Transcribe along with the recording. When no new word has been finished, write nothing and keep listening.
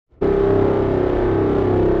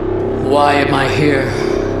Why am I here?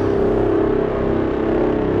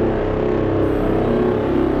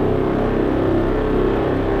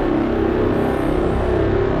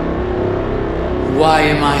 Why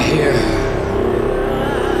am I here?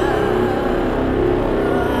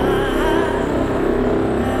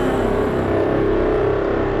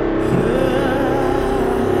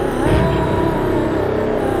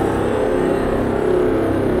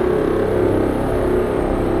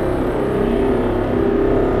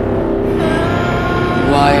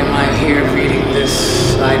 Why am I here reading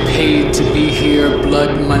this? I paid to be here,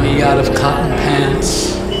 blood money out of cotton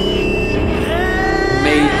pants.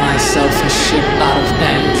 Made myself a ship out of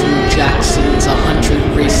Andrew Jackson's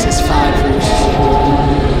 100 racist fivers.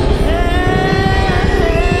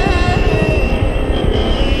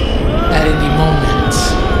 At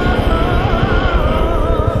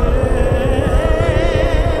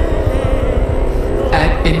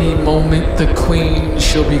any moment, the queen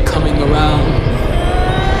shall be coming around.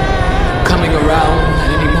 Coming around, at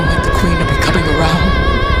any moment the queen will be coming around.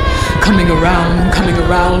 Coming around,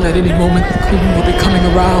 at any moment the queen will be coming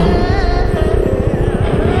around.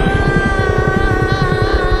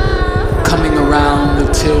 Coming around the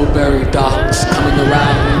Tilbury docks, coming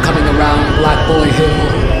around Black Boy Hill.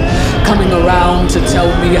 Coming around to tell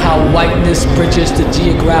me how whiteness bridges the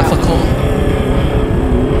geographical.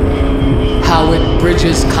 How it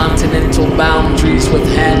bridges continental boundaries with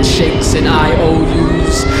handshakes and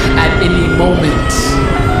IOUs. At any moment,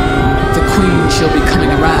 the queen shall be coming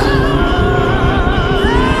around.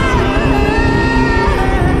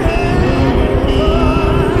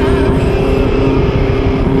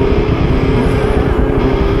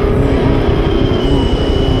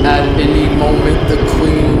 At any moment, the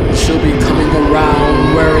queen shall be coming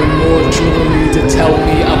around, wearing more jewelry to tell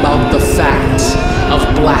me about the fact of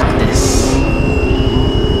blackness.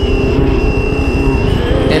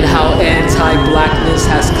 And how anti-blackness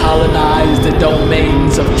has colonized the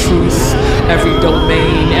domains of truth, every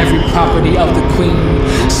domain, every property of the queen.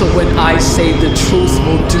 So when I say the truth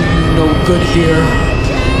will do you no good here,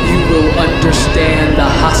 you will understand the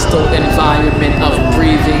hostile environment of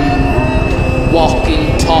breathing,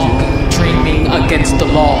 walking, talking, dreaming against the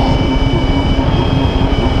law.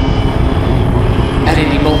 At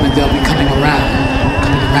any moment they'll be coming around.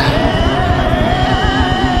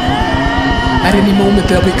 At any moment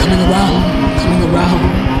they'll be coming around.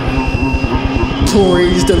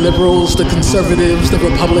 Tories, the liberals, the conservatives, the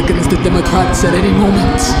Republicans, the Democrats, at any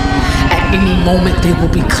moment they will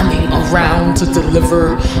be coming around to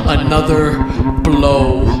deliver another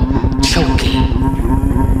blow, choking.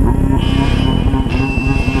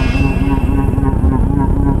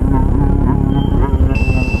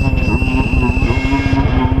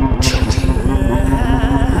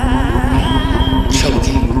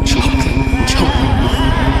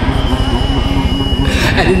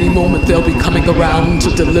 At any moment they'll be coming around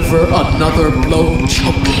to deliver another blow,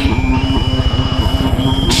 choking.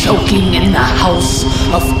 Choking in the house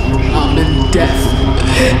of common death.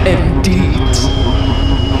 Indeed,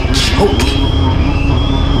 choking.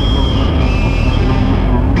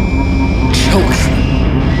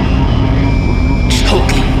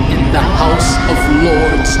 Choking in the house of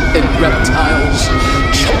lords and reptiles.